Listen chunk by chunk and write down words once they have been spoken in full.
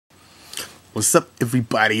What's up,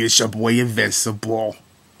 everybody? It's your boy Invincible.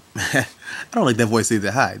 I don't like that voice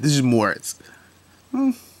either. Hi, this is Moritz.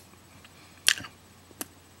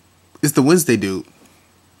 It's the Wednesday dude.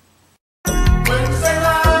 Wednesday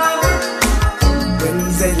lover,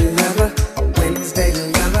 Wednesday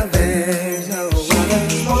lover, there's no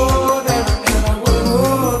other. More than I ever would,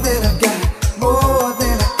 more than I got, more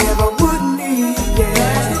than I ever would need.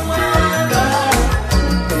 Yeah.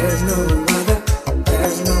 There's no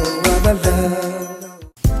other love.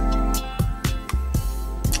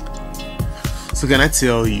 So can I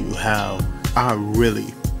tell you how I really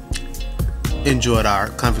enjoyed our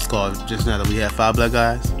conference call just now that we had 5 black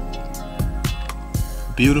guys?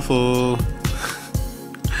 Beautiful.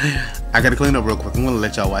 I gotta clean up real quick. I'm gonna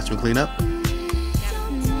let y'all watch me clean up.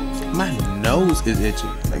 My nose is itchy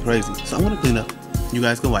like crazy, so I'm gonna clean up. You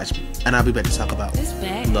guys can watch me, and I'll be back to talk about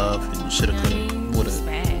love and shoulda, coulda, woulda.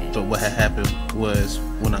 But what had happened was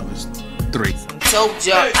when I was 3. Told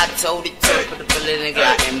ya, I told it to put the bullet in the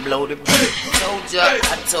Glock and blow the bullet. Told ya,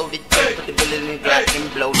 I told it to put the bullet in the Glock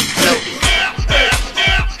and blow the bullet.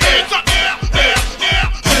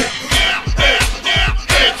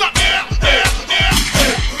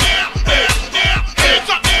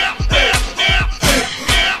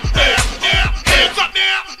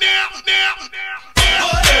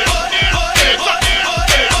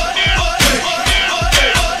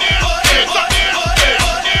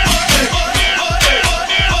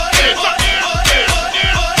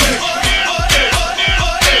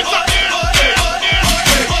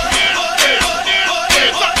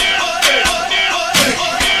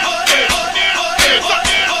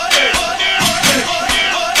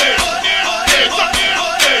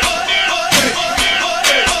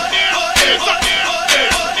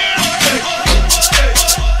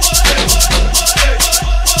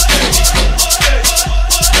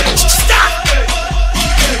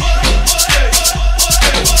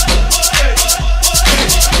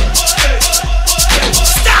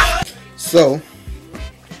 So,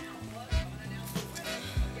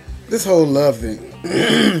 this whole love thing,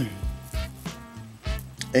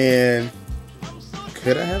 and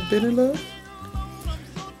could I have been in love?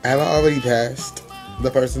 Have I already passed the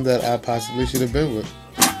person that I possibly should have been with?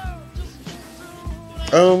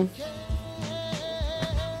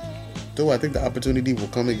 Do I think the opportunity will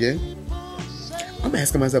come again? I'm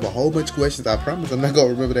asking myself a whole bunch of questions. I promise I'm not going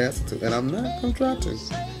to remember the answer to, and I'm not going to try to.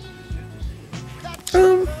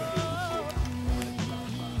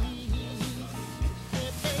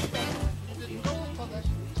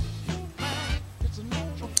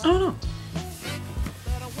 I don't know.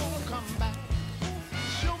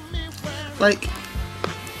 Like,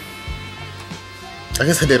 I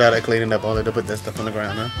guess I did all that cleaning up only to put that stuff on the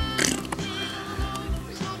ground, huh?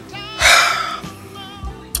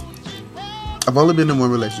 I've only been in one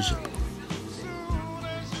relationship.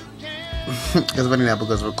 It's funny now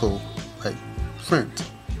because we're cool, like friends.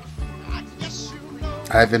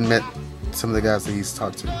 I haven't met some of the guys that he's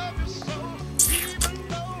talked to.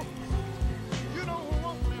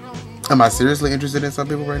 Am I seriously interested in some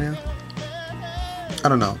people right now? I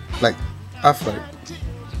don't know. Like, I flirt.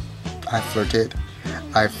 I flirted.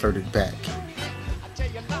 I flirted back.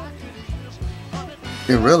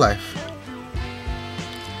 In real life,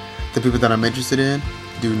 the people that I'm interested in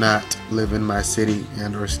do not live in my city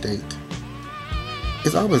and or state.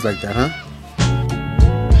 It's always like that, huh?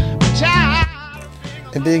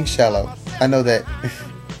 And being shallow, I know that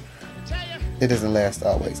it doesn't last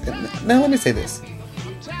always. And now let me say this.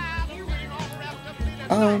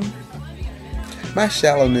 My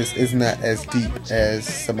shallowness is not as deep as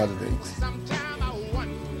some other things.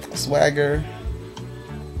 Swagger,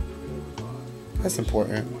 that's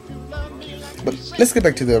important. But let's get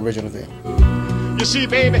back to the original thing. You see,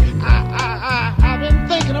 baby, I've been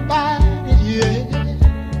thinking about it, yeah.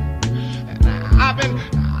 And I've been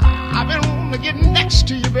wanting to get next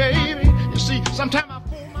to you, baby. You see, sometimes I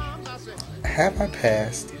pull my arms, I say, have I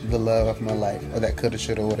passed the love of my life, or that coulda,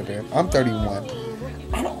 shoulda, woulda been? I'm 31.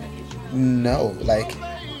 I don't know. Like,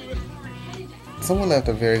 someone left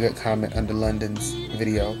a very good comment under London's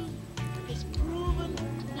video.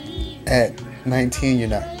 At 19, you're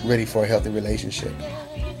not ready for a healthy relationship.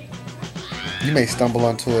 You may stumble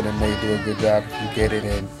onto it and may do a good job if you get it,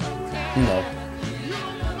 and you know.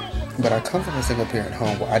 But I come from a single parent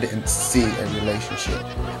home where I didn't see a relationship.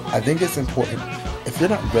 I think it's important, if you're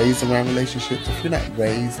not raised around relationships, if you're not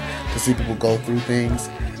raised to see people go through things,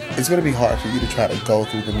 it's going to be hard for you to try to go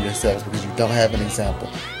through them yourselves because you don't have an example.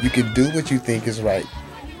 You can do what you think is right.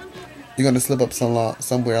 You're going to slip up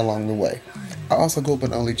somewhere along the way. I also grew up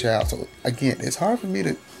an only child, so again, it's hard for me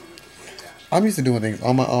to... I'm used to doing things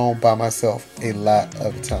on my own, by myself, a lot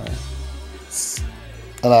of the time. happens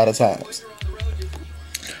a lot of times.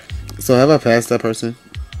 So have I passed that person?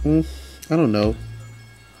 I don't know.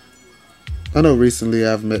 I know recently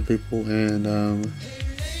I've met people and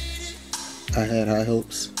I had high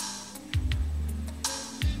hopes.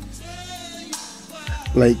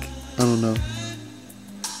 Like, I don't know.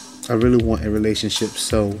 I really want a relationship,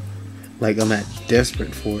 so like I'm not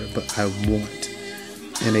desperate for it, but I want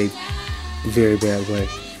in a very bad way.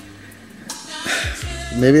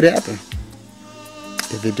 Maybe it happened.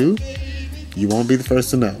 If it do, you won't be the first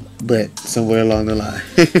to know, but somewhere along the line.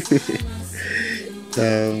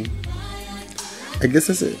 I guess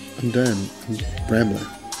that's it. I'm done. I'm rambling.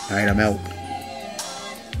 Alright, I'm out.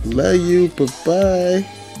 Love you. Bye-bye.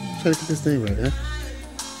 Try to get this thing right, huh?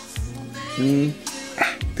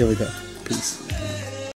 There we go. Peace.